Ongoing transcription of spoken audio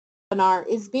webinar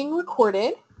is being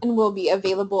recorded and will be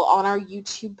available on our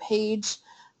YouTube page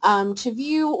to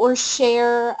view or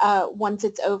share once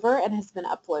it's over and has been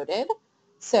uploaded.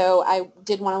 So I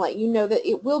did want to let you know that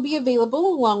it will be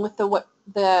available along with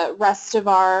the rest of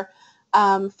our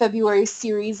February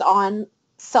series on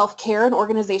self-care and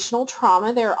organizational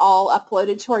trauma. They're all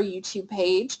uploaded to our YouTube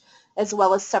page, as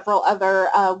well as several other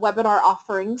webinar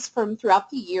offerings from throughout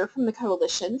the year from the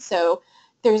Coalition. So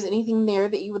if there's anything there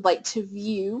that you would like to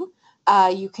view,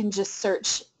 you can just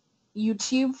search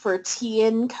YouTube for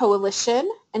TN Coalition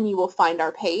and you will find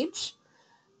our page.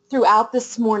 Throughout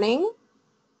this morning,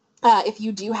 if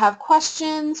you do have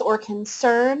questions or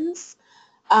concerns,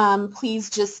 please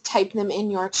just type them in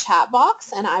your chat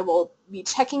box and I will be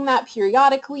checking that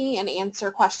periodically and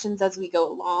answer questions as we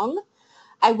go along.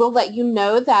 I will let you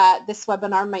know that this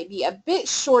webinar might be a bit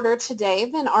shorter today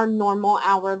than our normal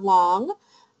hour long,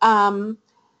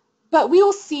 but we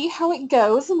will see how it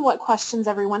goes and what questions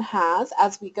everyone has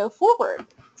as we go forward.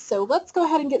 So let's go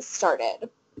ahead and get started.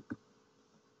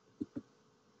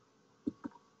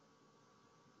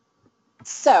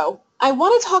 So I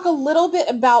want to talk a little bit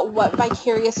about what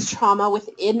vicarious trauma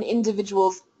within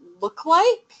individuals look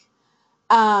like.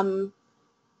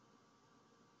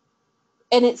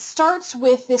 And it starts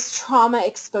with this trauma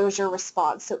exposure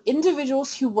response. So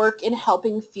individuals who work in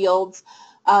helping fields,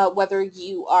 whether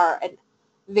you are a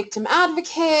victim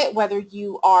advocate, whether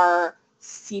you are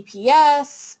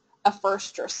CPS, a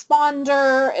first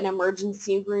responder, an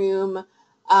emergency room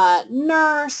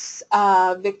nurse,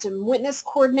 victim witness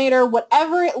coordinator,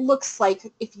 whatever it looks like,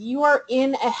 if you are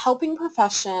in a helping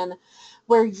profession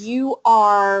where you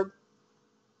are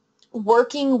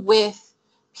working with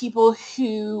people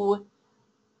who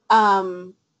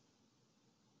have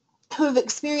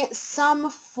experienced some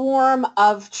form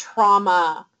of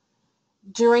trauma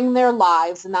during their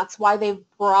lives, and that's why they've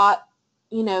brought,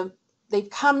 they've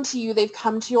come to you, they've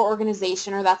come to your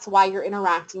organization, or that's why you're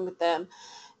interacting with them.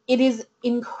 It is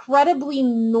incredibly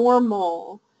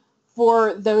normal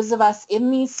for those of us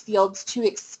in these fields to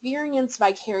experience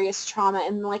vicarious trauma,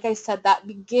 and like I said, that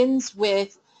begins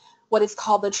with what is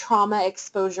called the trauma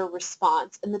exposure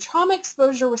response. And the trauma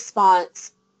exposure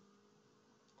response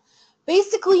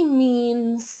basically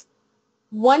means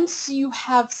once you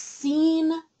have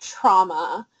seen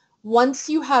trauma, once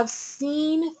you have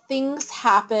seen things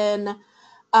happen,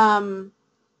 and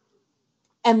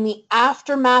the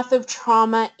aftermath of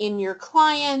trauma in your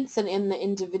clients and in the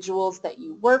individuals that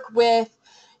you work with,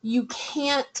 you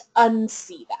can't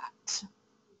unsee that.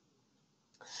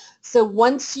 So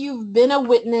once you've been a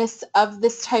witness of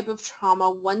this type of trauma,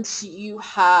 once you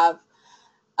have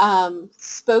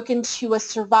spoken to a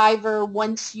survivor,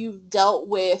 once you've dealt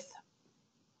with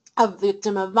a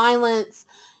victim of violence,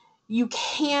 you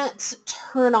can't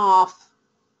turn off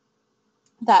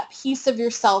that piece of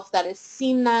yourself that has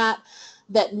seen that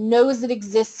knows it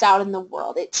exists out in the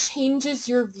world. It changes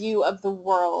your view of the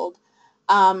world,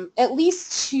 at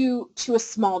least to a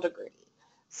small degree.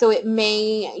 So it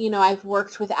may, I've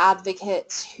worked with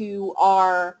advocates who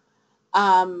are,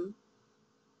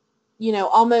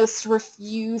 almost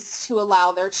refuse to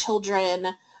allow their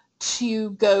children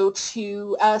to go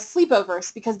to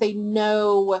sleepovers because they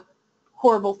know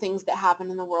horrible things that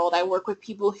happen in the world. I work with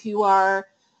people who are,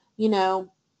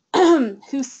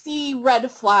 who see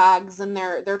red flags, and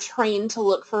they're trained to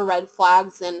look for red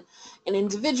flags in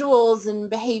individuals and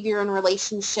behavior and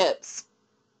relationships.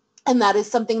 And that is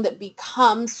something that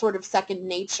becomes sort of second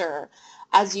nature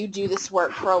as you do this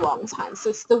work for a long time.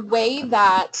 So it's the way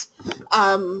that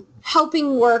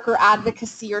helping work or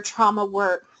advocacy or trauma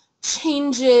work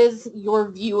changes your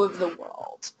view of the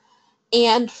world.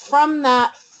 And from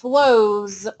that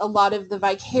flows a lot of the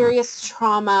vicarious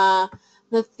trauma,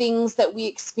 the things that we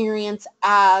experience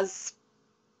as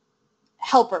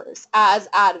helpers, as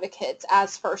advocates,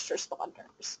 as first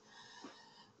responders.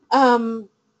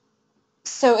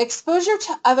 So exposure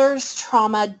to others'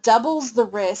 trauma doubles the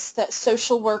risk that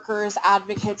social workers,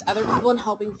 advocates, other people in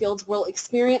helping fields will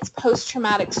experience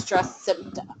post-traumatic stress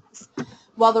symptoms.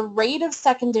 While the rate of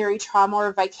secondary trauma,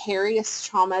 or vicarious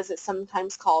trauma as it's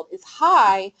sometimes called, is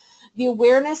high, the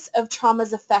awareness of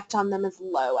trauma's effect on them is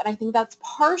low. And I think that's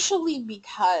partially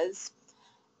because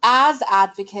as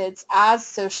advocates, as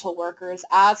social workers,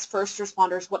 as first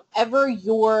responders, whatever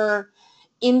your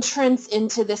entrance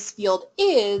into this field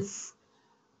is,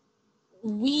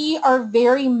 we are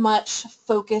very much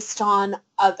focused on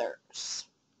others.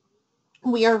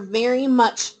 We are very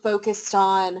much focused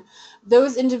on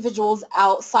those individuals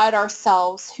outside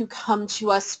ourselves who come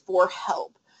to us for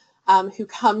help, who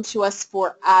come to us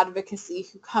for advocacy,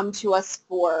 who come to us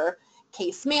for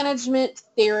case management,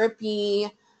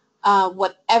 therapy,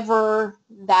 whatever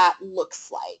that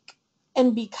looks like.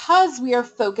 And because we are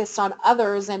focused on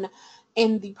others and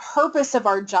the purpose of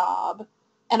our job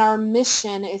and our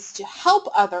mission is to help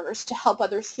others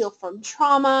heal from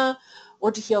trauma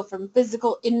or to heal from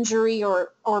physical injury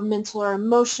or mental or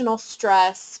emotional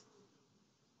stress,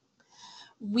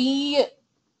 we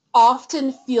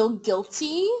often feel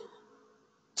guilty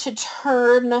to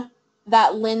turn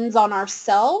that lens on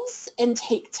ourselves and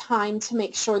take time to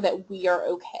make sure that we are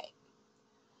okay.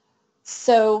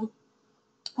 So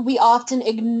we often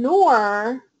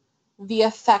ignore the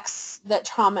effects that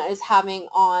trauma is having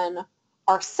on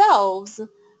ourselves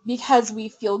because we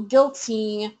feel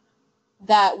guilty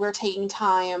that we're taking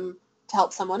time to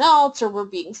help someone else, or we're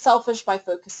being selfish by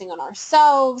focusing on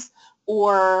ourselves,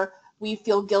 or we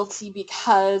feel guilty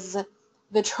because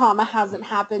the trauma hasn't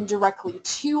happened directly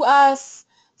to us,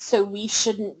 so we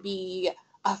shouldn't be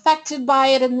affected by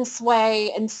it in this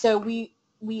way. And so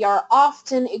we are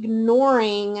often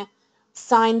ignoring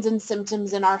signs and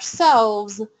symptoms in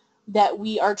ourselves that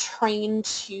we are trained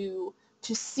to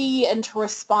see and to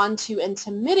respond to and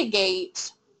to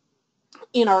mitigate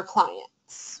in our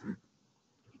clients.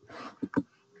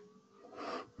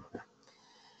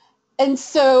 And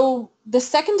so the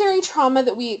secondary trauma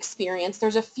that we experience,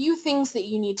 there's a few things that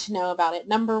you need to know about it.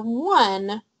 Number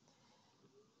one,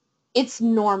 it's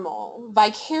normal.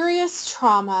 Vicarious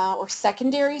trauma or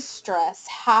secondary stress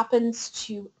happens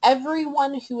to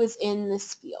everyone who is in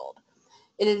this field.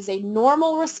 It is a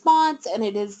normal response, and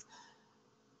it is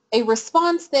a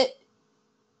response that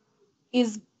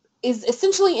is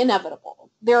essentially inevitable.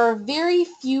 There are very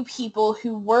few people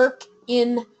who work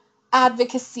in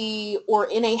advocacy or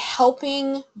in a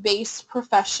helping-based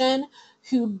profession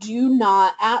who do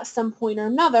not, at some point or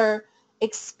another,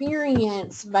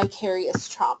 experience vicarious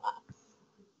trauma.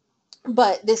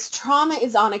 But this trauma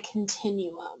is on a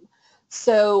continuum.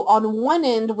 So on one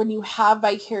end, when you have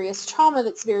vicarious trauma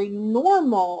that's very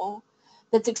normal,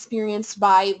 that's experienced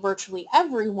by virtually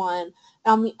everyone,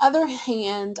 and on the other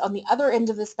hand, on the other end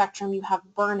of the spectrum, you have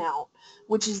burnout,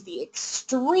 which is the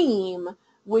extreme,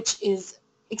 which is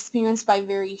experienced by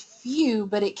very few,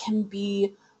 but it can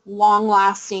be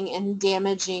long-lasting and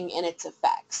damaging in its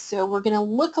effects. So we're going to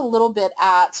look a little bit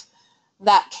at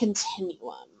that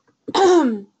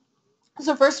continuum.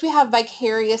 So first we have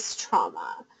vicarious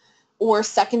trauma or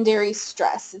secondary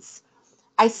stress.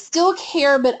 I still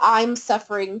care, but I'm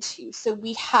suffering too. So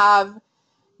we have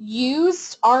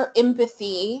used our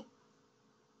empathy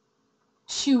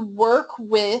to work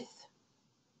with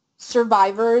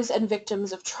survivors and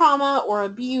victims of trauma or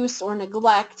abuse or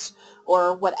neglect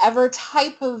or whatever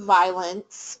type of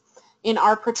violence in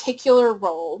our particular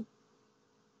role.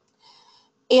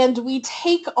 And we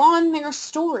take on their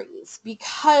stories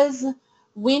because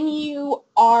when you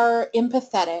are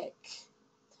empathetic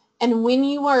and when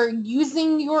you are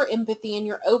using your empathy and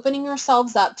you're opening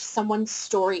yourselves up to someone's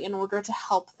story in order to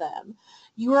help them,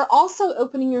 you are also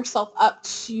opening yourself up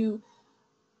to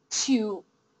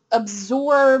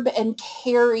absorb and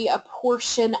carry a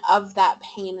portion of that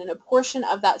pain and a portion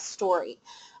of that story.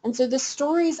 And so the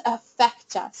stories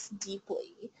affect us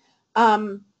deeply.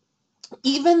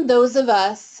 Even those of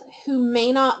us who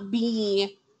may not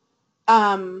be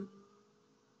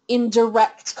in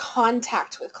direct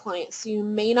contact with clients, so you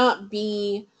may not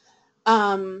be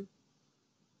a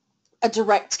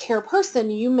direct care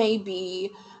person, you may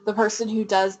be the person who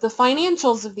does the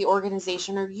financials of the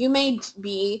organization, or you may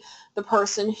be the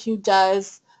person who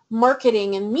does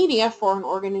marketing and media for an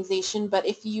organization. But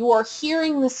if you are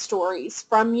hearing the stories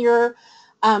from your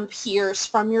peers,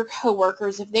 from your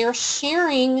coworkers, if they're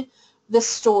sharing the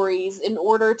stories in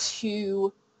order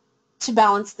to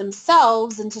balance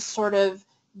themselves and to sort of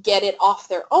get it off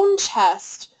their own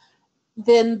chest,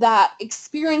 then that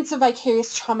experience of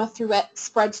vicarious trauma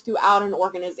spreads throughout an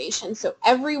organization. So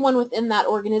everyone within that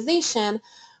organization,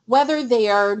 whether they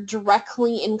are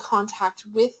directly in contact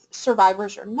with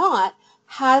survivors or not,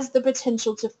 has the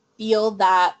potential to feel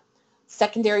that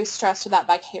secondary stress or that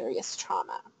vicarious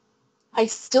trauma. I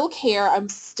still care, I'm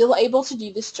still able to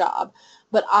do this job,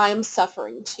 but I'm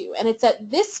suffering too. And it's at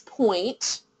this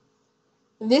point,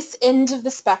 this end of the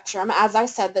spectrum, as I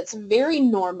said, that's very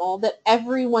normal, that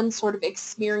everyone sort of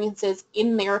experiences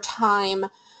in their time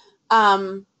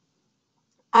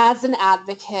as an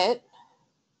advocate.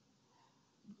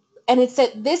 And it's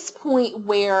at this point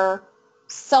where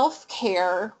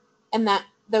self-care and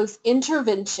those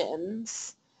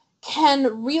interventions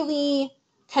can really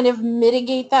kind of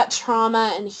mitigate that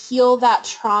trauma and heal that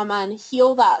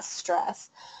stress,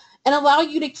 and allow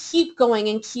you to keep going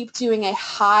and keep doing a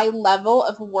high level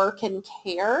of work and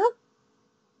care.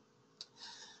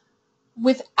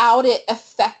 without it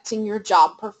affecting your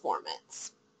job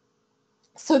performance.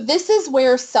 So this is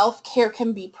where self-care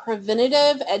can be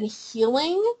preventative and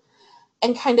healing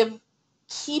and kind of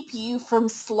keep you from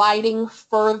sliding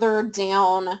further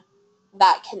down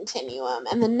that continuum.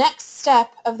 And the next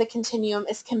step of the continuum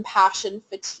is compassion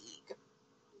fatigue.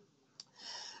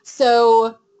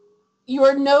 So you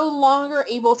are no longer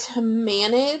able to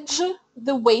manage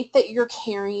the weight that you're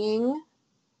carrying.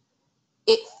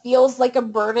 It feels like a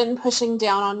burden pushing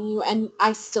down on you, and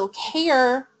I still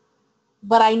care,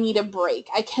 but I need a break.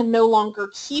 I can no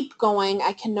longer keep going.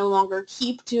 I can no longer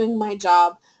keep doing my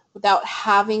job without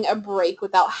having a break,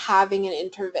 without having an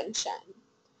intervention.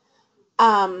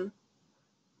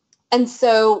 And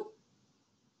so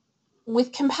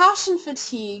with compassion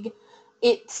fatigue,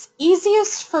 it's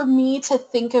easiest for me to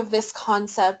think of this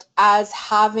concept as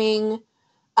having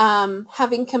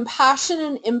compassion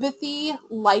and empathy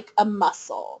like a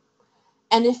muscle.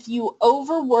 And if you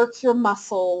overwork your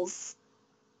muscles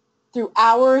through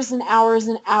hours and hours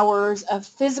and hours of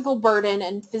physical burden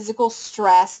and physical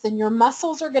stress, then your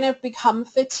muscles are going to become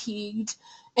fatigued,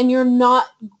 and you're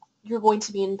going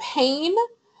to be in pain.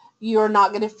 You're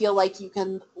not going to feel like you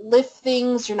can lift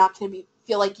things. You're not going to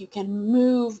feel like you can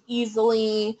move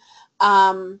easily.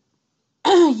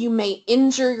 You may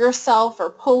injure yourself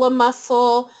or pull a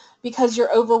muscle because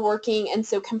you're overworking. And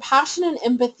so compassion and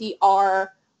empathy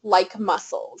are like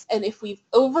muscles. And if we've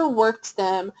overworked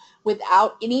them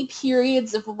without any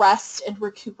periods of rest and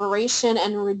recuperation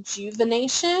and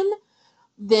rejuvenation,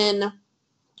 then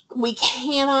we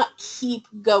cannot keep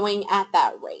going at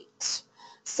that rate.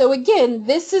 So again,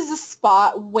 this is a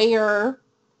spot where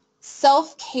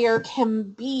self-care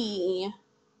can be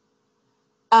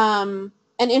an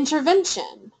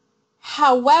intervention.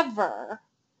 However,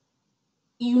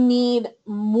 you need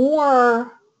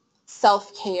more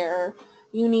self-care.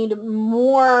 You need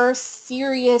more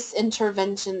serious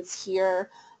interventions here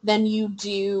than you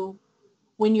do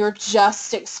when you're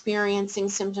just experiencing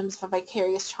symptoms of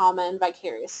vicarious trauma and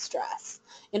vicarious stress.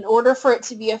 In order for it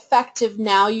to be effective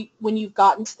now, when you've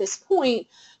gotten to this point,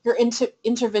 your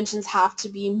interventions have to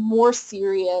be more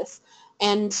serious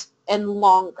and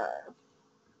longer.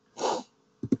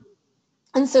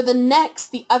 And so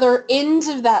the other end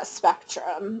of that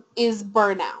spectrum is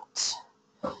burnout.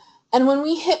 And when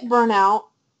we hit burnout,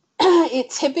 it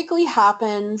typically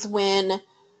happens when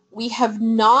we have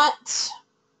not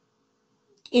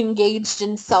engaged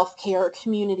in self-care or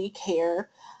community care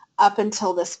up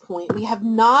until this point. We have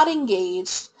not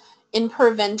engaged in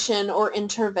prevention or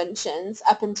interventions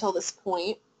up until this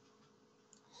point.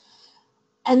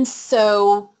 And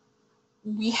so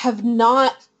we have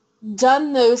not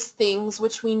done those things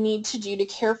which we need to do to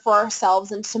care for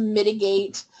ourselves and to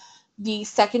mitigate the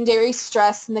secondary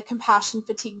stress and the compassion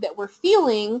fatigue that we're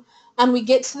feeling. And we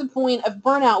get to the point of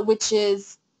burnout, which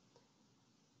is,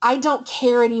 I don't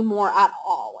care anymore at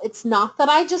all. It's not that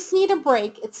I just need a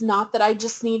break. It's not that I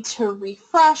just need to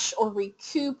refresh or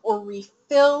recoup or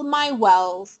refill my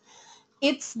wells.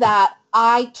 It's that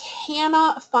I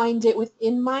cannot find it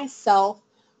within myself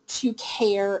to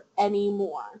care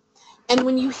anymore. And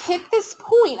when you hit this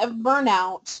point of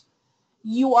burnout,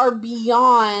 you are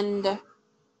beyond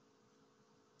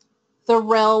the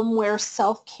realm where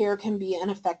self-care can be an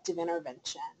effective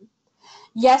intervention.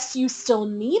 Yes, you still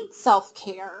need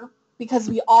self-care because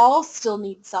we all still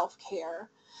need self-care.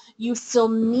 You still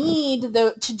need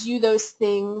to do those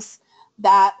things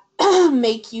that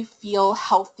make you feel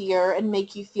healthier and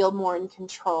make you feel more in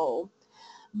control.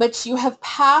 But you have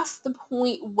passed the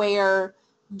point where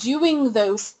doing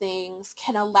those things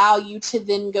can allow you to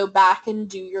then go back and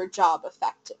do your job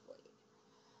effectively,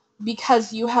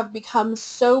 because you have become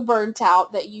so burnt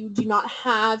out that you do not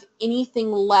have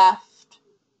anything left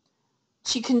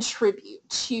to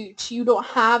contribute. You don't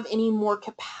have any more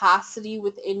capacity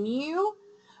within you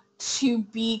to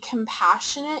be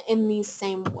compassionate in these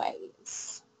same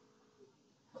ways.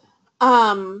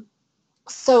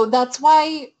 So that's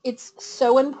why it's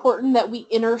so important that we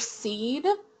intercede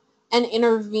and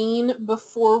intervene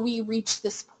before we reach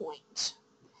this point.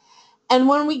 And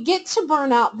when we get to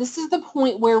burnout, this is the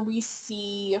point where we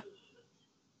see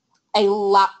a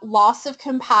loss of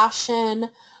compassion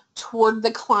toward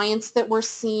the clients that we're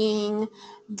seeing,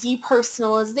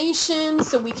 depersonalization,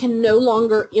 so we can no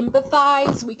longer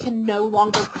empathize, we can no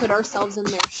longer put ourselves in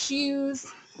their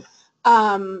shoes.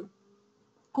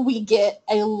 We get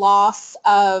a loss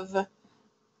of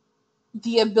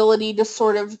the ability to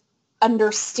sort of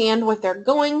understand what they're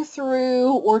going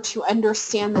through or to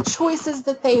understand the choices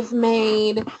that they've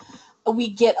made. We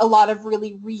get a lot of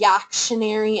really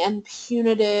reactionary and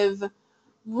punitive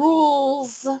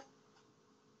rules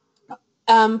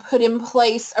put in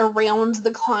place around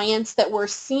the clients that we're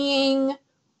seeing,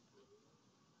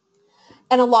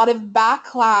 and a lot of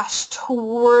backlash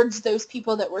towards those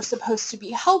people that we're supposed to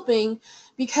be helping,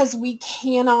 because we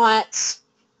cannot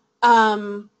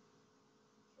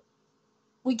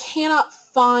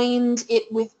find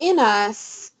it within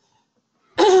us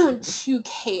to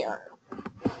care,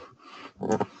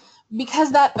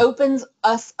 because that opens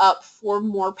us up for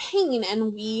more pain,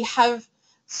 and we have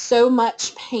so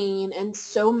much pain and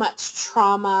so much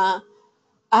trauma.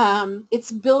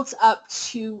 It's built up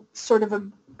to sort of a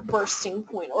bursting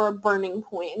point or a burning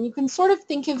point, and you can sort of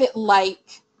think of it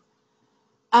like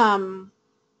a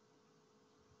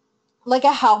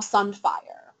house on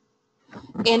fire.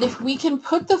 And if we can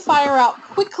put the fire out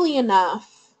quickly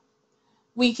enough,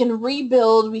 we can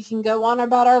rebuild, we can go on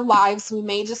about our lives. We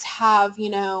may just have,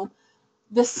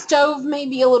 the stove may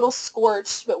be a little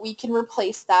scorched, but we can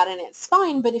replace that and it's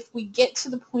fine. But if we get to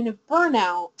the point of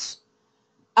burnout,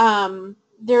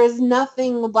 there is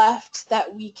nothing left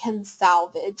that we can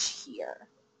salvage here.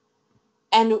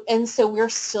 And so we're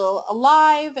still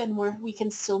alive, and we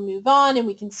can still move on, and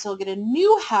we can still get a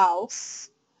new house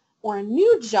or a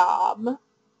new job,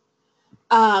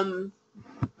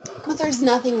 but there's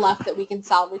nothing left that we can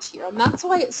salvage here. And that's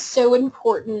why it's so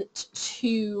important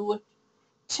to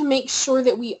make sure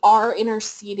that we are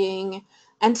interceding,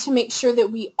 and to make sure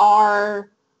that we are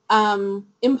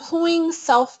employing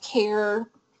self-care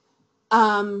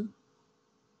to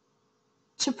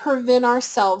prevent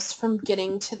ourselves from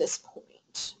getting to this point.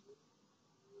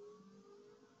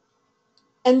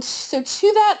 And so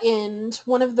to that end,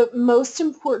 one of the most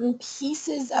important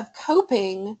pieces of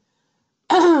coping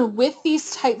with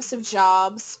these types of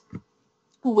jobs,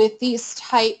 with these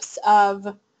types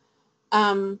of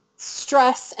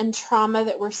stress and trauma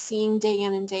that we're seeing day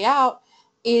in and day out,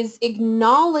 is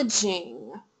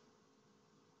acknowledging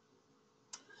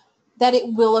that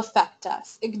it will affect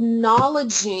us,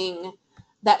 acknowledging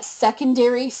that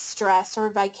secondary stress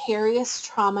or vicarious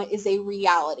trauma is a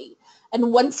reality.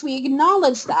 And once we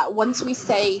acknowledge that, once we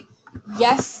say,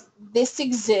 yes, this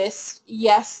exists,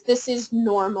 yes, this is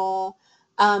normal,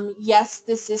 yes,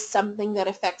 this is something that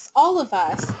affects all of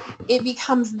us, it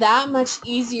becomes that much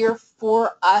easier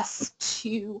for us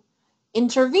to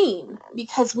intervene,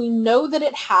 because we know that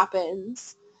it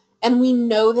happens, and we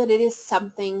know that it is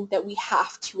something that we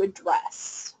have to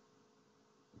address.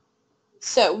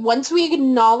 So once we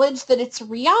acknowledge that it's a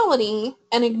reality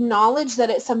and acknowledge that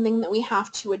it's something that we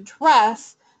have to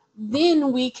address,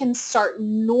 then we can start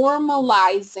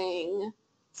normalizing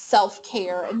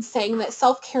self-care and saying that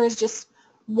self-care is just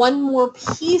one more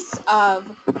piece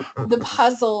of the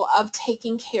puzzle of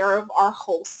taking care of our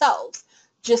whole selves,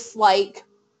 just like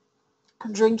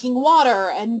drinking water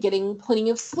and getting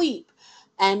plenty of sleep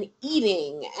and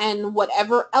eating and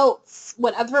whatever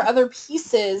other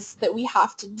pieces that we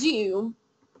have to do,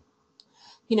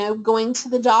 going to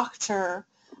the doctor,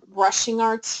 brushing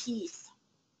our teeth,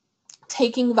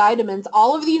 taking vitamins,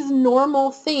 all of these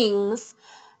normal things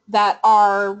that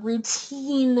are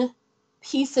routine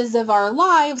pieces of our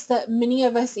lives that many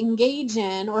of us engage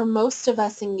in, or most of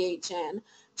us engage in,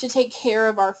 to take care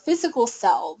of our physical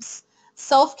selves.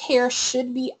 Self-care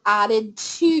should be added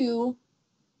to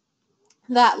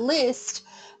that list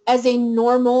as a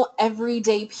normal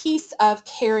everyday piece of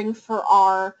caring for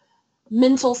our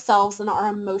mental selves and our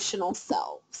emotional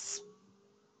selves.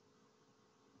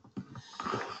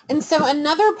 And so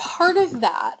another part of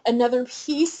that, another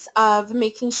piece of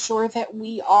making sure that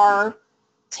we are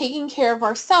taking care of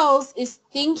ourselves, is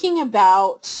thinking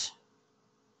about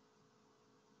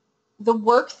the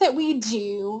work that we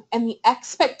do and the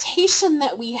expectation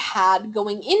that we had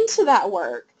going into that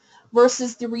work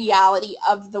versus the reality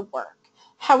of the work.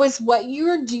 How is what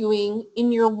you're doing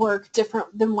in your work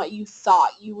different than what you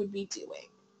thought you would be doing?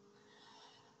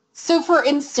 So for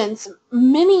instance,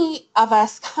 many of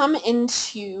us come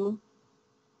into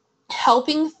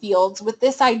helping fields with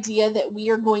this idea that we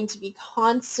are going to be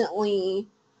constantly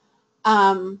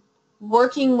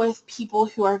working with people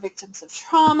who are victims of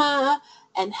trauma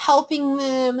and helping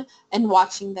them and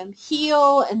watching them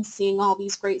heal and seeing all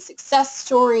these great success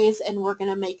stories, and we're going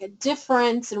to make a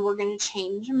difference, and we're going to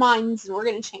change minds, and we're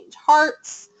going to change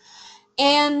hearts.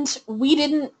 And we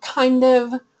didn't kind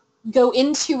of go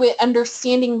into it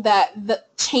understanding that the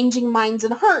changing minds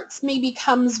and hearts maybe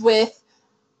comes with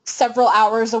several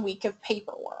hours a week of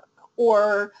paperwork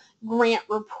or grant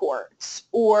reports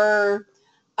or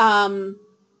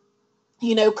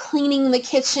cleaning the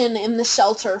kitchen in the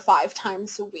shelter 5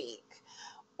 times a week,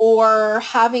 or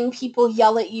having people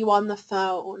yell at you on the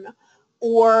phone,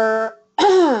 or,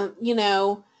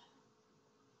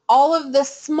 all of the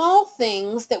small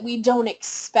things that we don't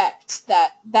expect,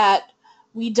 that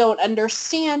we don't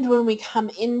understand when we come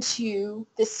into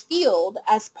this field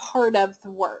as part of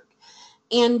the work.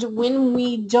 And when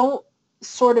we don't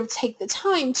sort of take the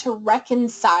time to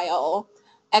reconcile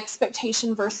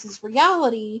expectation versus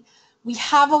reality, we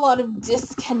have a lot of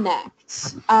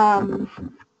disconnect.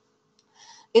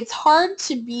 It's hard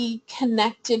to be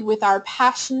connected with our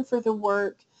passion for the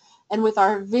work and with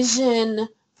our vision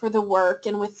for the work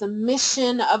and with the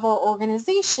mission of our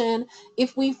organization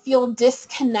if we feel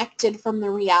disconnected from the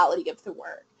reality of the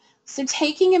work. So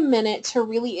taking a minute to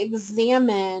really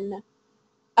examine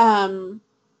and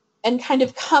kind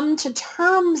of come to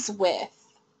terms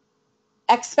with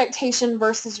expectation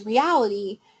versus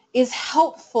reality is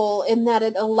helpful in that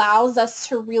it allows us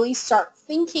to really start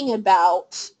thinking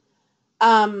about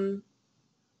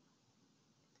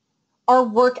our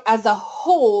work as a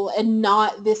whole and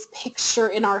not this picture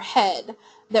in our head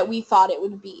that we thought it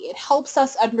would be. It helps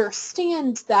us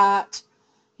understand that,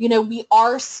 we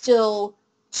are still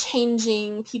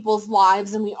changing people's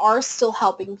lives and we are still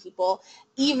helping people,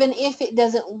 even if it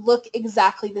doesn't look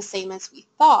exactly the same as we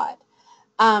thought.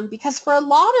 Because for a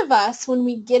lot of us, when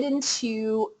we get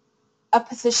into a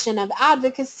position of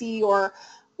advocacy or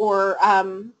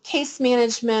case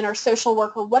management or social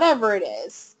work or whatever it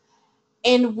is,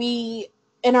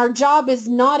 and our job is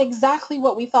not exactly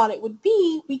what we thought it would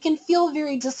be, we can feel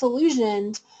very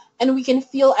disillusioned and we can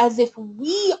feel as if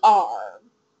we are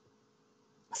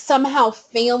somehow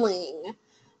failing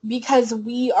because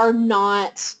we are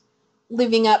not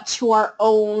living up to our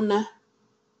own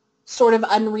sort of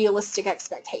unrealistic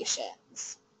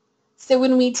expectations. So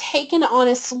when we take an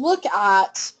honest look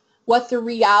at what the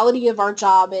reality of our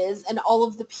job is and all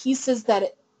of the pieces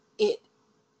that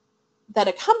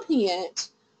accompany it,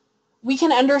 we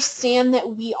can understand that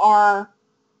we are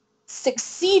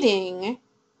succeeding.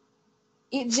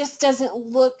 It just doesn't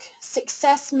look,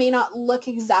 success may not look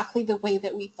exactly the way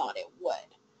that we thought it would,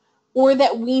 or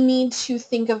that we need to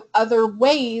think of other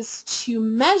ways to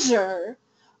measure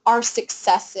our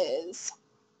successes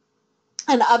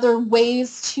and other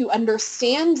ways to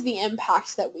understand the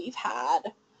impact that we've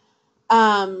had.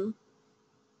 And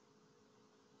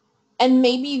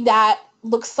maybe that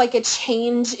looks like a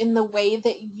change in the way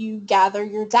that you gather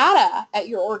your data at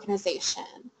your organization.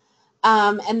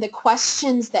 And the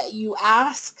questions that you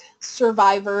ask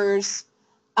survivors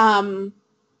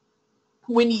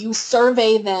when you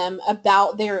survey them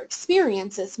about their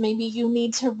experiences. Maybe you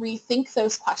need to rethink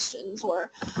those questions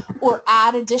or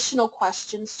add additional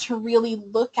questions to really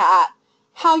look at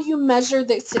how you measure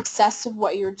the success of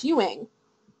what you're doing.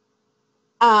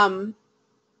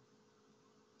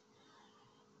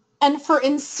 And for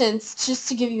instance, just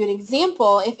to give you an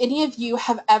example, if any of you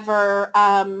have ever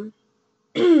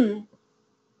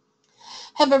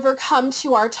come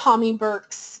to our Tommy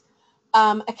Burke's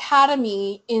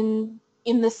Academy in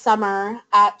the summer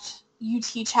at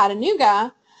UT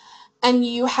Chattanooga, and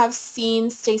you have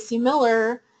seen Stacy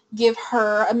Miller give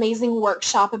her amazing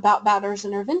workshop about Batters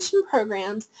intervention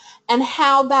programs and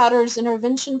how Batters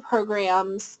intervention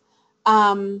programs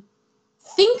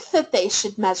think that they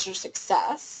should measure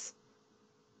success,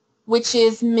 which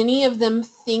is many of them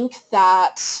think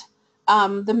that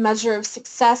the measure of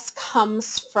success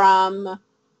comes from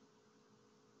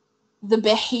the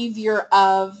behavior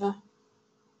of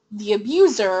the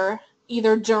abuser,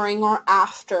 either during or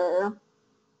after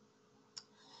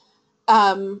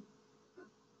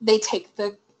they take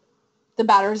the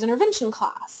Batters intervention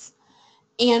class.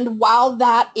 And while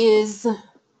that is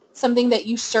something that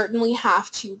you certainly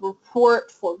have to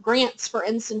report for grants, for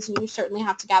instance, and you certainly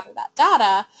have to gather that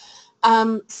data,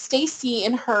 Stacy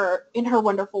in her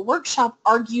wonderful workshop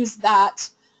argues that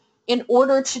in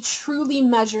order to truly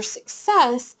measure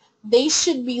success, they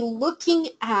should be looking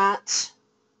at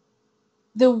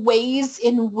the ways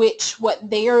in which what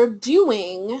they are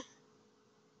doing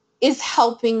is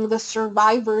helping the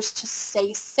survivors to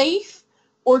stay safe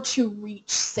or to reach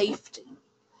safety.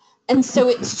 And so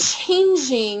it's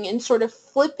changing and sort of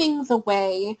flipping the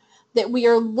way that we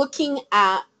are looking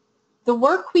at the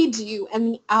work we do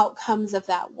and the outcomes of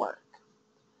that work.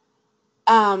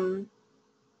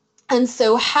 And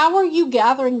so how are you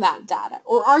gathering that data?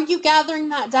 Or are you gathering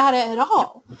that data at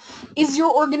all? Is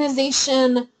your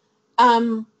organization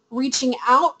reaching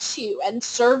out to and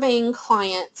surveying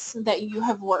clients that you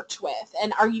have worked with?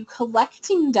 And are you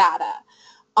collecting data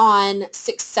on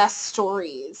success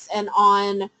stories and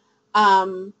on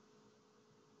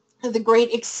the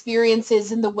great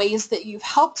experiences and the ways that you've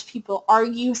helped people? Are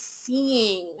you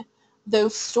seeing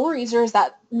those stories, or is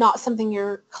that not something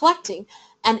you're collecting?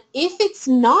 And if it's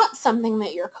not something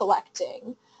that you're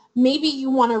collecting, maybe you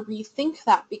want to rethink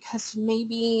that, because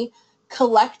maybe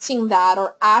collecting that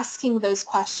or asking those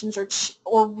questions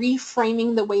or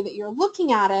reframing the way that you're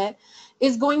looking at it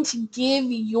is going to give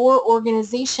your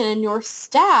organization and your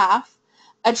staff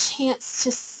a chance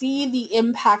to see the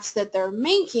impact that they're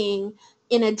making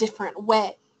in a different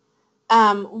way,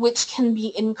 which can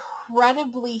be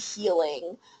incredibly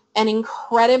healing and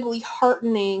incredibly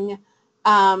heartening,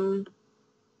 and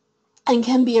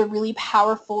can be a really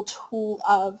powerful tool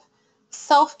of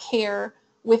self-care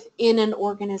within an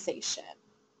organization.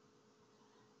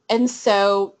 And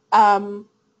so,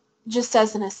 just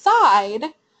as an aside,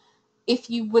 if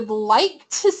you would like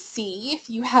to see, if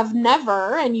you have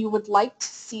never, and you would like to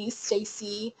see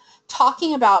Stacy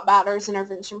talking about Batters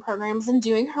intervention programs and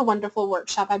doing her wonderful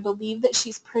workshop, I believe that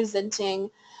she's presenting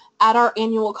at our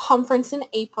annual conference in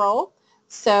April.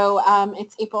 So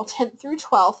it's April 10th through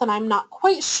 12th, and I'm not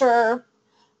quite sure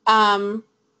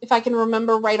if I can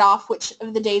remember right off which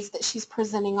of the days that she's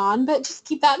presenting on, but just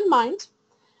keep that in mind.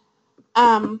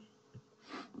 And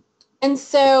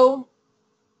so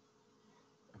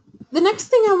the next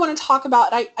thing I want to talk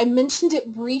about, I mentioned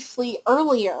it briefly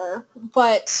earlier,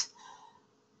 but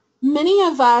many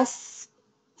of us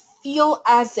feel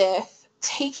as if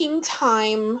taking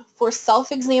time for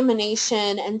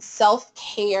self-examination and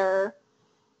self-care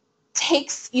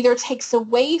either takes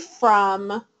away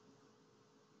from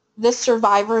the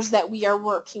survivors that we are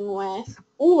working with,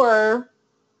 or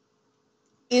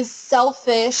is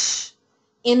selfish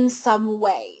in some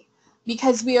way,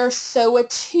 because we are so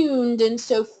attuned and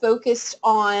so focused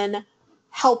on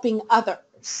helping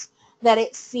others that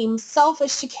it seems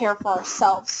selfish to care for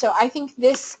ourselves. So I think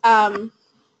this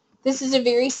is a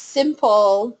very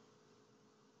simple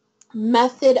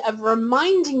method of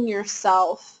reminding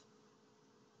yourself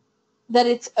that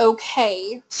it's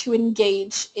okay to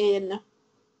engage in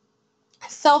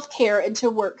self-care and to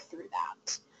work through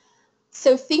that.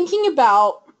 So thinking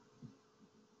about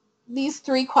these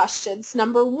three questions.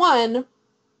 Number one,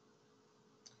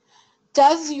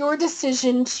 does your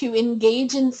decision to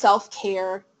engage in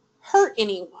self-care hurt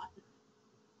anyone?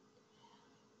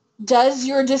 Is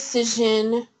your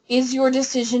decision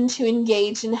to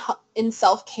engage in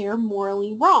self-care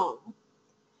morally wrong?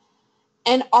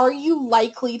 And are you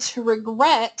likely to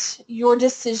regret your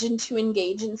decision to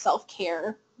engage in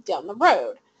self-care down the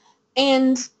road?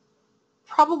 And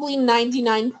probably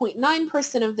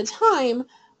 99.9% of the time,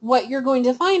 what you're going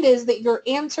to find is that your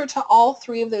answer to all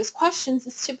three of those questions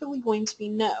is typically going to be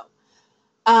no.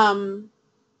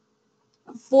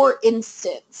 For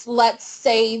instance, let's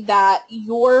say that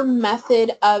your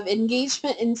method of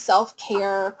engagement in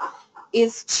self-care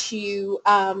is to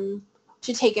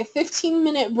take a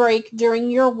 15-minute break during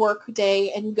your work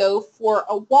day and go for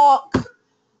a walk,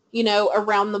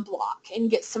 around the block and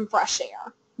get some fresh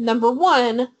air. Number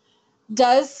one,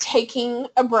 does taking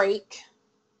a break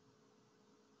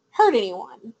hurt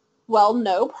anyone? Well,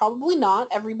 no, probably not.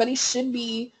 Everybody should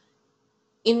be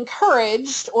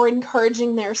encouraged or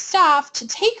encouraging their staff to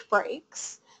take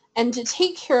breaks and to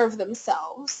take care of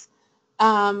themselves,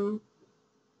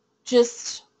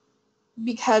 just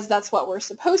because that's what we're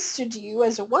supposed to do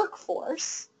as a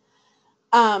workforce.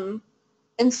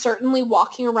 And certainly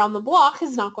walking around the block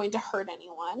is not going to hurt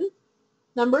anyone.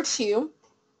 Number two,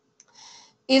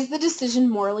 is the decision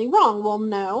morally wrong? Well,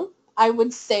 no. I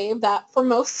would say that for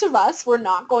most of us, we're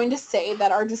not going to say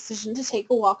that our decision to take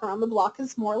a walk around the block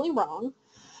is morally wrong.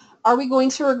 Are we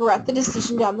going to regret the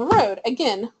decision down the road?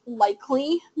 Again,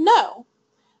 likely no.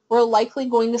 We're likely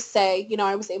going to say,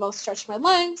 I was able to stretch my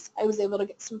legs, I was able to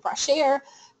get some fresh air,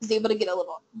 I was able to get a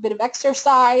little bit of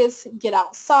exercise, get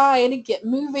outside, get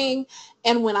moving,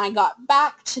 and when I got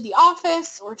back to the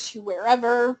office or to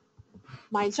wherever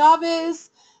my job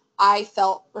is, I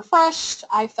felt refreshed,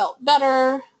 I felt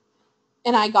better,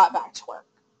 and I got back to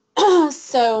work.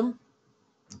 So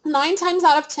 9 times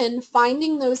out of 10,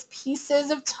 finding those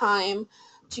pieces of time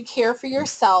to care for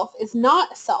yourself is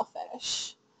not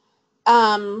selfish.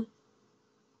 And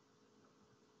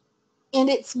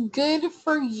it's good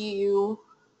for you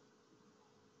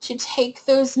to take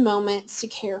those moments to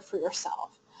care for yourself.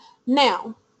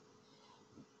 Now,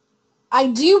 I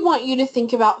do want you to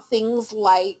think about things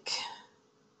like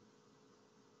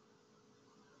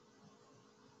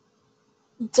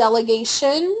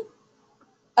delegation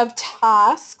of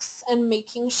tasks and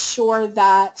making sure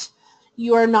that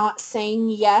you are not saying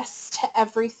yes to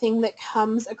everything that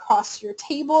comes across your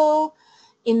table.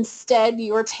 Instead,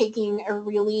 you're taking a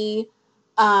really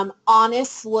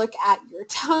honest look at your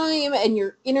time and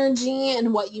your energy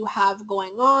and what you have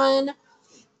going on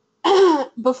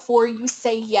before you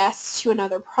say yes to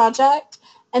another project.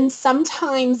 And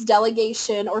sometimes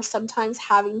delegation, or sometimes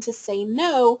having to say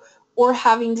no, or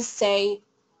having to say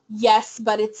yes,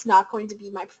 but it's not going to be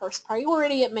my first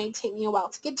priority, it may take me a while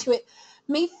to get to it,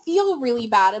 may feel really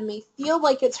bad and may feel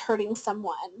like it's hurting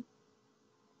someone.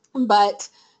 But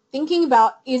thinking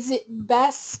about, is it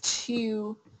best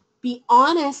to be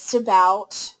honest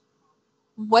about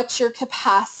what your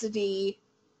capacity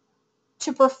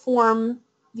to perform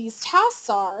these tasks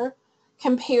are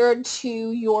compared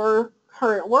to your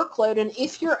current workload, and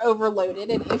if you're overloaded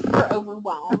and if you're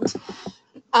overwhelmed,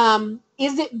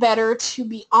 is it better to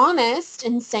be honest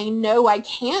and say, no, I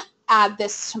can't add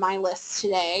this to my list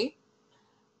today?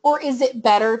 Or is it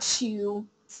better to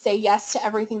say yes to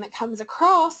everything that comes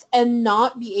across and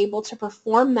not be able to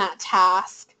perform that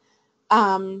task,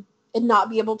 and not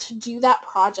be able to do that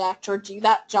project or do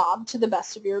that job to the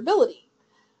best of your ability?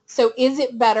 So is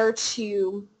it better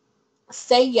to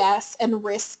say yes and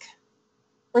risk,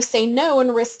 or say no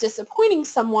and risk disappointing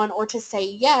someone, or to say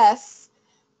yes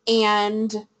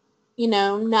and,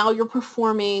 now you're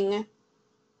performing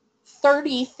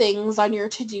 30 things on your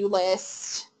to-do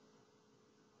list,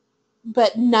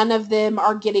 but none of them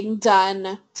are getting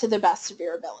done to the best of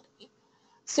your ability?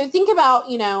 So think about,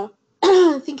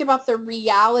 think about the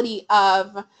reality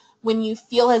of when you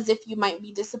feel as if you might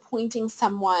be disappointing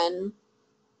someone,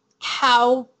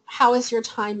 how is your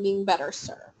time being better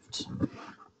served?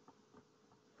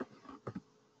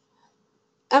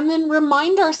 And then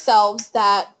remind ourselves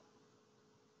that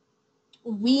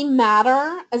we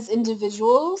matter as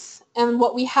individuals, and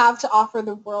what we have to offer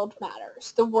the world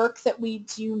matters. The work that we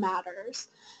do matters.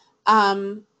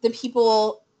 The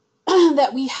people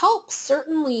that we help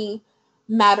certainly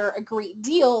matter a great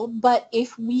deal, but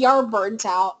if we are burnt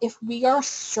out, if we are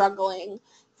struggling,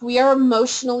 if we are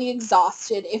emotionally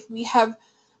exhausted, if we have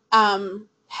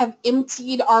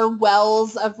emptied our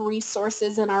wells of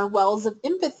resources and our wells of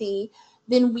empathy,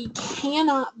 then we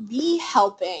cannot be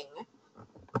helping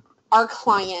our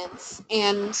clients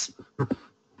and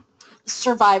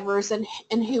survivors and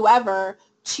whoever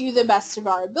to the best of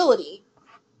our ability.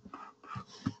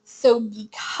 So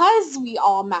because we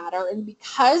all matter, and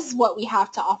because what we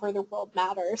have to offer the world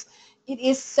matters, it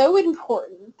is so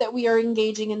important that we are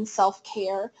engaging in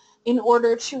self-care in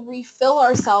order to refill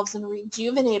ourselves and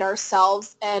rejuvenate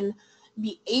ourselves and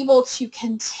be able to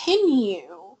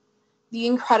continue the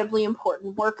incredibly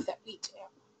important work that we do.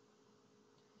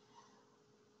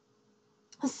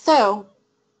 So,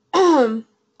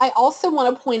 I also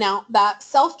want to point out that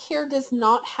self-care does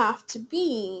not have to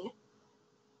be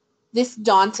this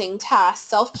daunting task.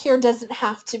 Self-care doesn't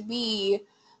have to be,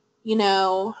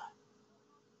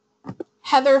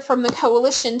 Heather from the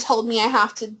coalition told me I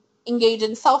have to engage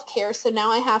in self-care, so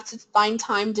now I have to find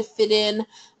time to fit in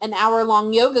an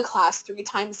hour-long yoga class 3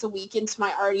 times a week into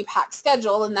my already packed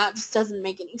schedule, and that just doesn't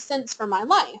make any sense for my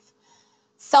life.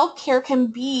 Self-care can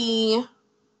be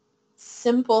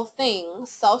simple things.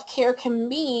 Self-care can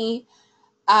be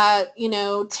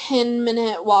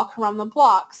 10-minute walk around the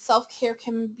block. Self-care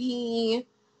can be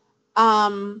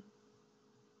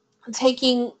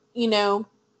taking,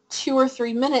 2 or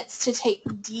 3 minutes to take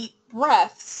deep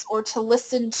breaths, or to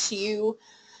listen to,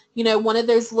 one of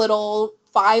those little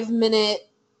 5-minute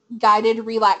guided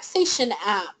relaxation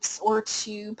apps, or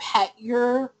to pet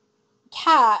your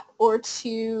cat, or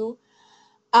to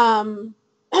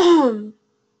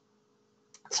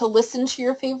to listen to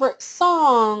your favorite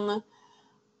song,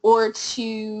 or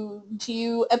to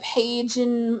do a page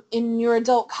in your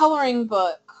adult coloring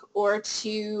book, or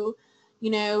to,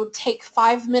 take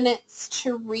 5 minutes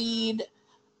to read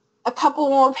a couple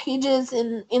more pages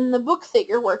in the book that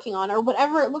you're working on, or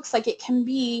whatever it looks like. It can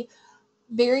be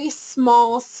very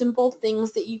small, simple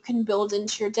things that you can build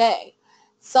into your day.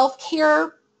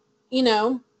 Self-care,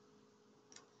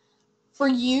 for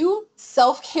you,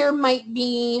 self-care might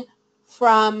be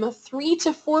from 3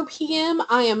 to 4 p.m.,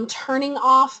 I am turning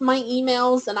off my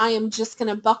emails and I am just going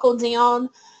to buckle down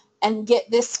and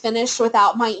get this finished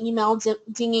without my email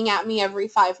dinging at me every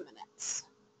 5 minutes.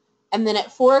 And then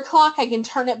at 4 o'clock, I can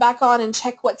turn it back on and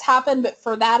check what's happened, but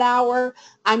for that hour,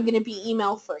 I'm going to be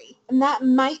email free. And that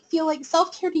might feel like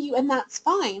self-care to you, and that's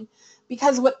fine,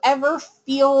 because whatever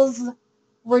feels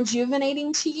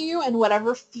rejuvenating to you and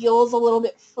whatever feels a little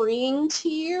bit freeing to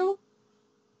you,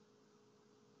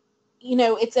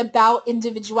 it's about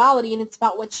individuality and it's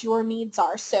about what your needs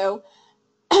are. So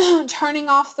turning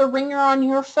off the ringer on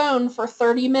your phone for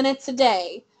 30 minutes a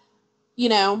day,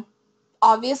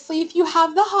 obviously if you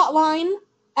have the hotline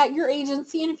at your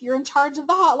agency and if you're in charge of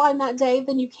the hotline that day,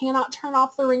 then you cannot turn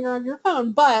off the ringer on your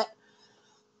phone. But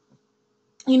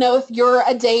you know, if you're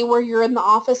a day where you're in the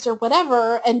office or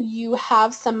whatever and you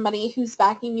have somebody who's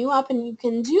backing you up and you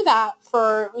can do that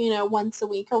for, you know, once a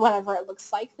week or whatever it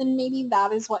looks like, then maybe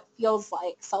that is what feels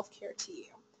like self-care to you.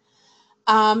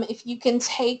 If you can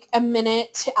take a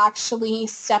minute to actually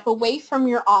step away from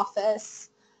your office,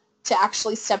 to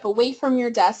actually step away from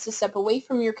your desk, to step away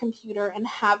from your computer and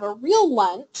have a real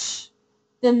lunch,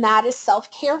 then that is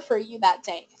self-care for you that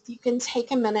day. If you can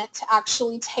take a minute to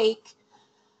actually take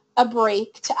a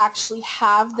break, to actually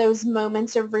have those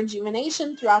moments of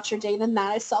rejuvenation throughout your day, then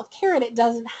that is self-care. And it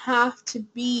doesn't have to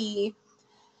be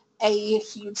a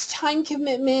huge time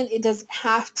commitment. It doesn't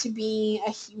have to be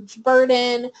a huge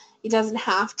burden. It doesn't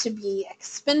have to be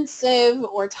expensive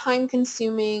or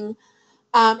time-consuming.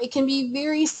 It can be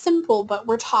very simple, but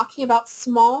we're talking about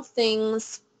small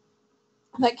things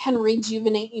that can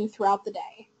rejuvenate you throughout the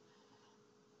day.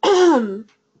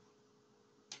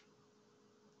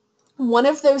 One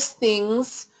of those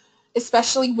things,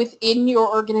 especially within your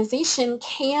organization,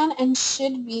 can and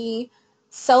should be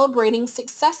celebrating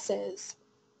successes.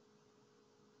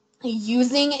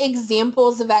 Using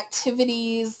examples of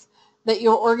activities that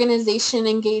your organization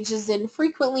engages in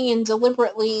frequently and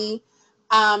deliberately,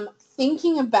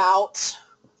 thinking about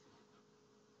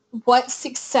what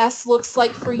success looks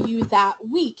like for you that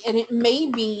week. And it may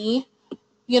be,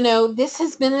 you know, this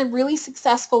has been a really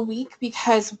successful week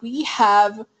because we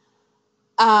have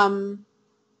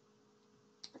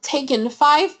taken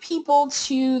 5 people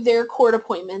to their court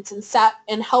appointments and sat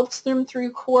and helped them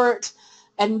through court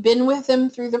and been with them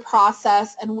through the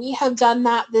process, and we have done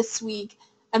that this week,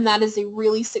 and that is a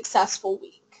really successful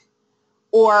week.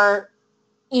 Or,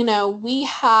 you know, we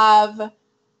have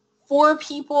 4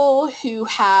 people who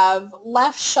have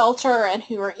left shelter and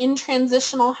who are in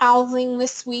transitional housing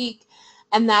this week,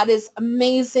 and that is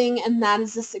amazing, and that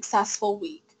is a successful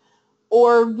week.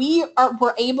 Or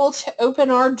we're able to open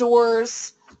our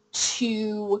doors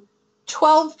to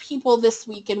 12 people this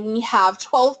week, and we have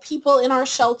 12 people in our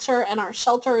shelter, and our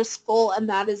shelter is full, and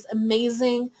that is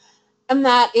amazing, and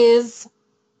that is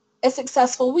a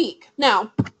successful week.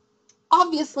 Now,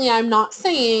 obviously, I'm not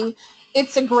saying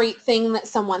it's a great thing that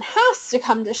someone has to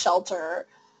come to shelter,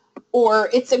 or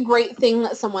it's a great thing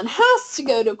that someone has to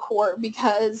go to court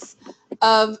because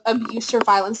of abuse or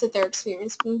violence that they're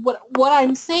experiencing. What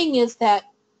I'm saying is that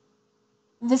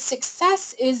the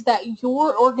success is that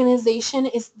your organization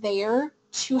is there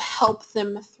to help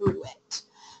them through it.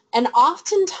 And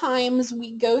oftentimes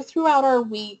we go throughout our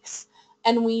weeks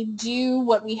and we do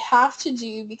what we have to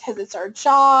do because it's our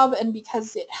job and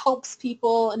because it helps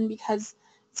people and because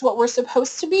it's what we're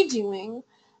supposed to be doing.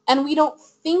 And we don't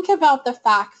think about the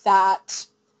fact that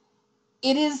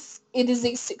it is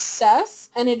a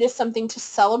success and it is something to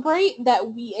celebrate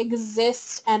that we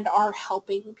exist and are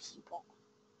helping people.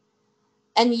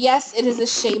 And yes, it is a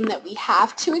shame that we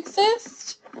have to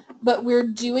exist, but we're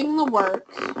doing the work.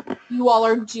 You all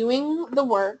are doing the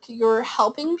work. You're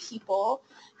helping people.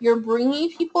 You're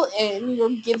bringing people in.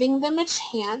 You're giving them a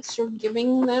chance. You're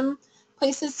giving them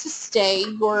places to stay.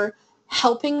 You're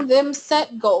helping them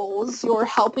set goals. You're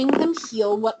helping them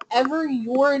heal. Whatever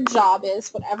your job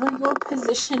is, whatever your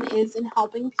position is in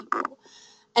helping people.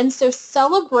 And so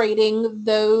celebrating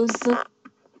those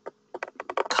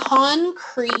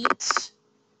concrete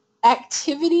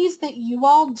activities that you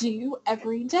all do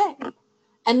every day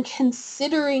and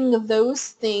considering those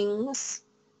things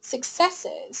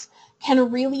successes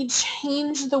can really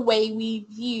change the way we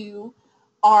view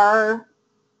our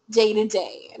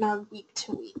day-to-day and our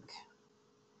week-to-week.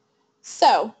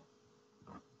 So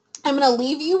I'm going to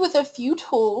leave you with a few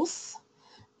tools.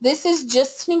 This is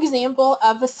just an example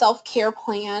of a self-care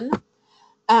plan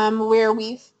where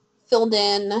we've filled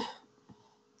in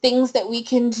things that we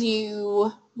can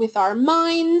do with our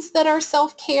minds that are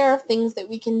self-care, things that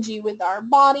we can do with our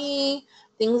body,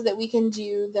 things that we can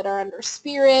do that are under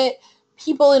spirit,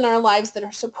 people in our lives that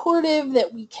are supportive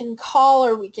that we can call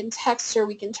or we can text or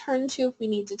we can turn to if we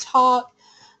need to talk,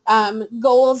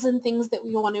 goals and things that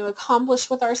we want to accomplish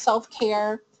with our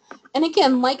self-care. And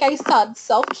again, like I said,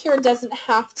 self-care doesn't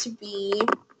have to be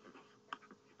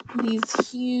these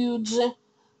huge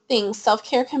things.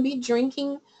 Self-care can be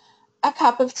drinking a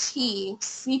cup of tea,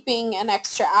 sleeping an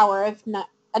extra hour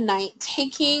a night,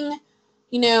 taking,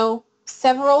 you know,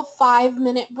 several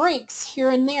 5-minute breaks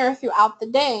here and there throughout the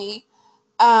day,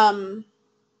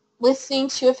 listening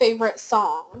to a favorite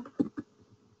song,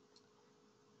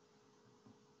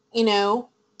 you know.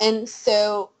 And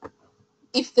so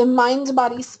if the mind,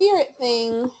 body, spirit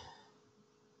thing,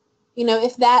 you know,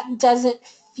 if that doesn't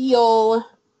feel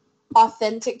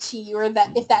authentic to you or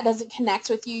that if that doesn't connect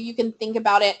with you, you can think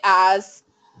about it as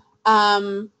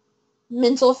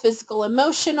mental, physical,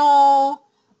 emotional.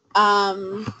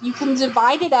 You can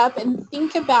divide it up and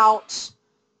think about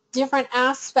different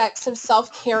aspects of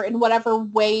self-care in whatever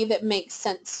way that makes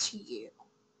sense to you.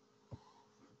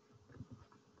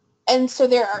 And so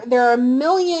there are a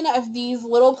million of these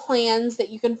little plans that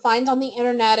you can find on the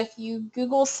internet. If you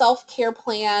Google self-care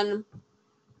plan,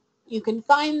 you can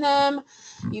find them.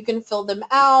 You can fill them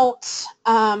out.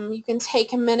 You can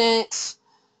take a minute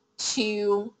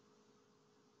to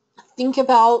think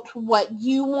about what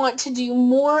you want to do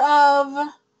more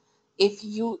of. If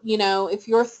if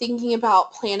you're thinking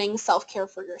about planning self-care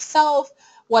for yourself,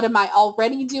 what am I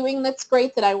already doing that's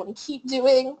great that I want to keep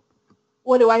doing?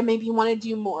 What do I maybe want to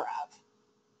do more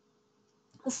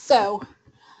of? So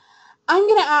I'm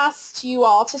going to ask you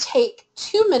all to take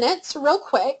 2 minutes real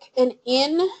quick, and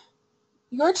in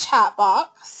your chat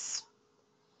box,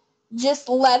 just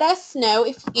let us know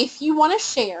if you want to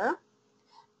share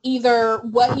either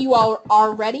what you are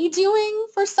already doing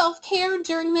for self-care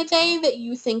during the day that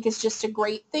you think is just a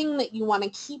great thing that you want to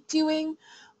keep doing,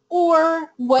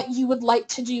 or what you would like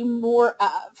to do more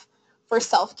of for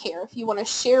self-care. If you want to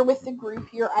share with the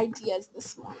group your ideas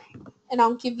this morning. And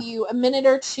I'll give you a minute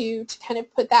or two to kind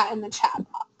of put that in the chat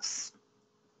box.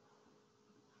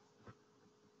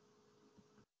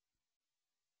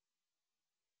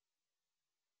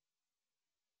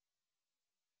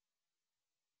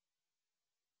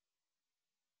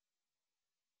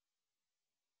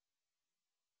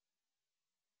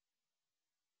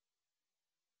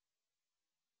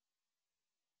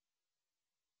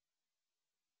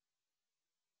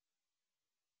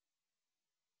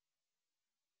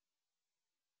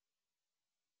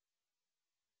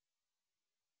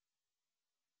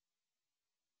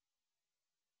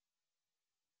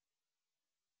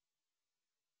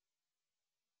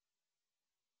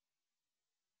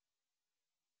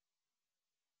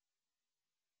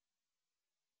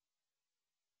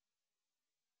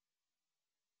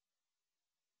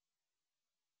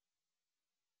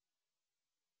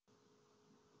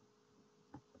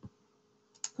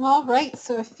 All right,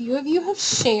 so a few of you have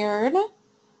shared.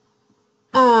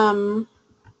 And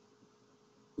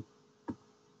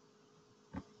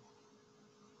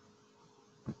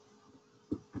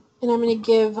I'm going to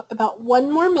give about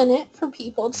 1 more minute for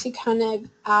people to kind of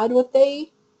add what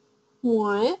they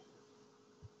want.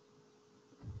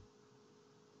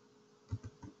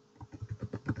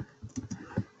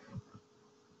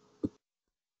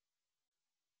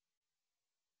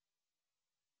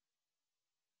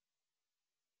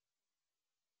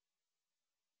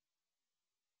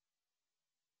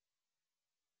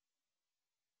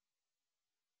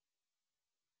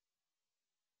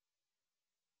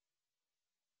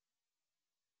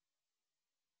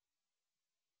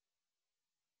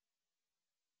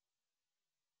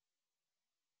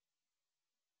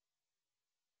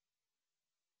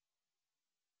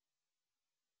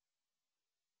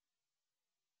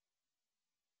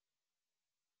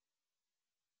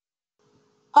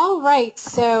 All right,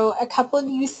 so a couple of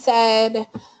you said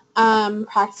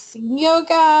practicing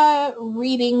yoga,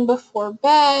 reading before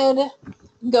bed,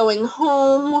 going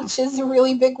home, which is a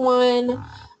really big one,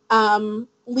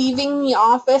 leaving the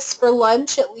office for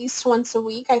lunch at least once a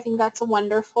week. I think that's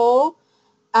wonderful.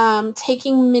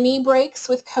 Taking mini breaks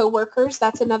with coworkers,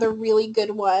 that's another really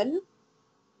good one.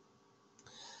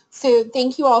 So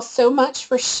thank you all so much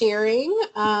for sharing.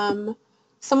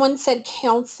 Someone said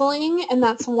counseling, and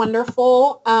that's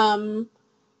wonderful. I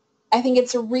think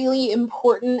it's really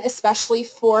important, especially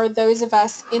for those of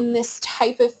us in this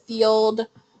type of field,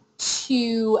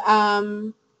 to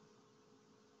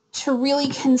really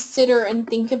consider and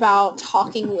think about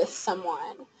talking with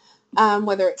someone,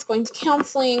 whether it's going to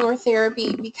counseling or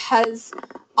therapy, because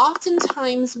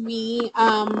oftentimes we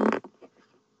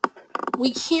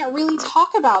can't really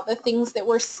talk about the things that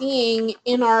we're seeing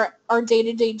in our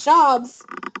day-to-day jobs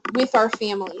with our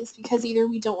families, because either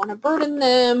we don't want to burden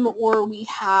them, or we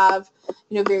have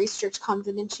very strict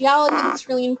confidentiality that's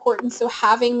really important. So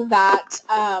having that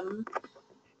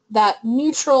that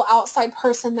neutral outside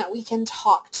person that we can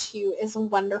talk to is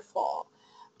wonderful.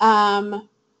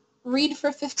 Read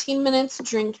for 15 minutes,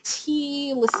 drink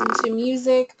tea, listen to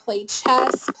music, play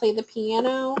chess, play the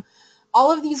piano. All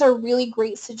of these are really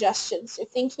great suggestions, so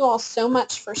thank you all so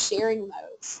much for sharing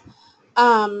those.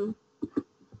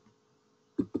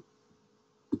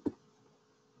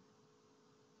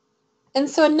 And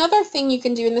so another thing you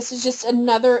can do, and this is just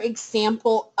another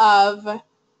example of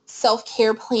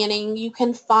self-care planning, you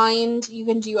can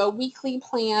do a weekly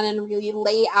plan and really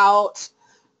lay out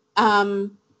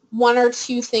 1 or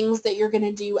 2 things that you're going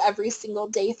to do every single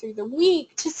day through the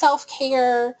week to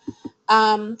self-care.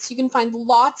 So you can find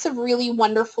lots of really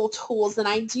wonderful tools. And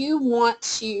I do want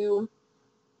to,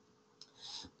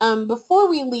 before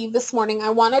we leave this morning, I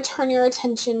want to turn your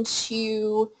attention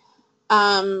to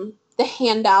the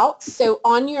handouts. So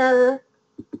on your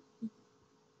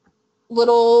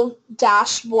little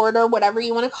dashboard or whatever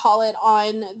you want to call it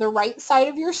on the right side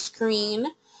of your screen,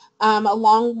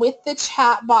 along with the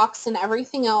chat box and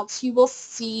everything else, you will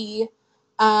see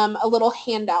a little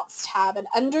handouts tab. And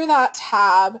under that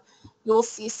tab, you will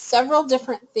see several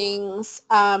different things,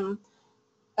 a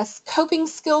coping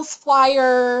skills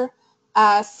flyer,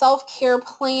 a self-care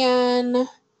plan,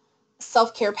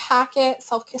 self-care packet,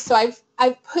 self-care. So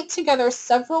I've put together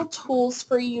several tools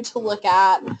for you to look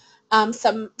at.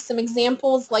 Some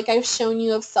examples like I've shown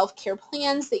you of self-care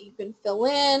plans that you can fill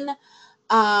in,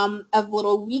 of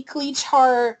little weekly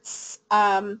charts.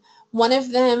 One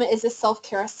of them is a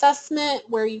self-care assessment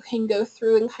where you can go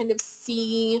through and kind of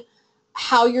see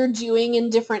how you're doing in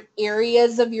different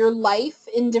areas of your life,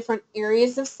 in different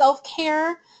areas of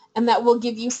self-care, and that will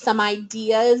give you some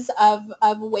ideas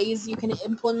of ways you can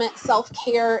implement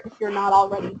self-care if you're not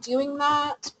already doing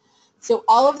that. So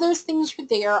all of those things are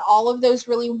there, all of those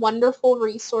really wonderful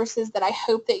resources that I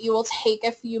hope that you will take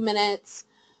a few minutes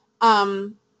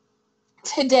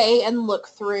today and look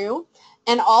through.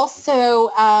 And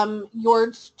also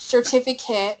your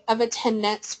certificate of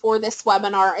attendance for this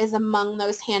webinar is among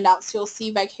those handouts. You'll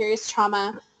see Vicarious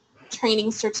Trauma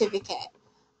Training Certificate.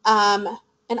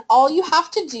 And all you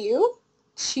have to do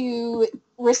to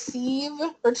receive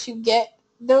or to get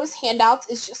those handouts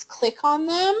is just click on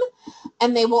them,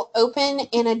 and they will open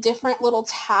in a different little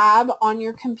tab on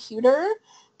your computer,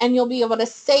 and you'll be able to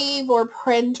save or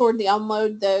print or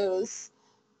download those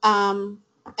and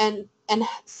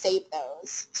save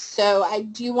those. So I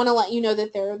do want to let you know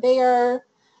that they're there.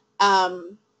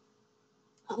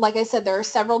 Like I said, there are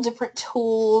several different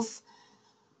tools.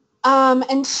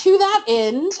 And to that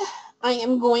end, I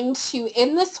am going to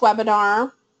end this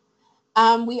webinar.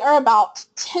 We are about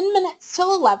 10 minutes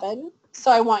till 11,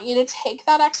 so I want you to take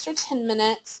that extra 10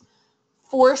 minutes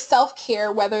for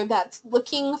self-care, whether that's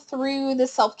looking through the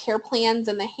self-care plans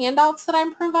and the handouts that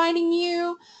I'm providing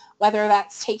you, whether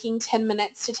that's taking 10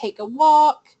 minutes to take a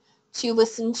walk, to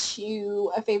listen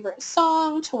to a favorite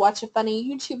song, to watch a funny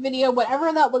YouTube video,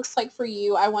 whatever that looks like for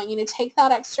you. I want you to take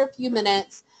that extra few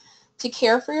minutes to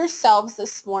care for yourselves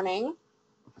this morning.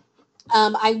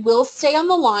 I will stay on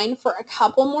the line for a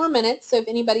couple more minutes, so if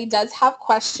anybody does have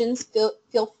questions,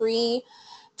 feel free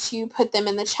to put them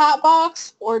in the chat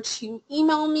box or to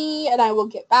email me, and I will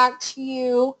get back to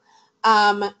you.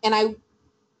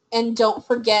 And don't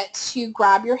forget to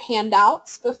grab your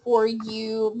handouts before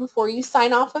you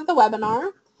sign off of the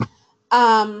webinar.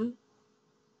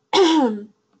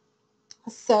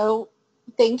 So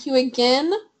thank you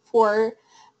again for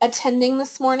attending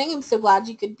this morning. I'm so glad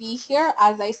you could be here.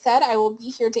 As I said, I will be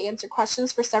here to answer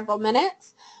questions for several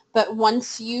minutes, but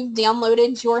once you've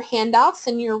downloaded your handouts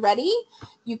and you're ready,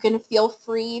 you can feel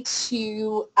free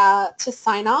to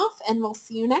sign off, and we'll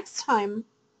see you next time.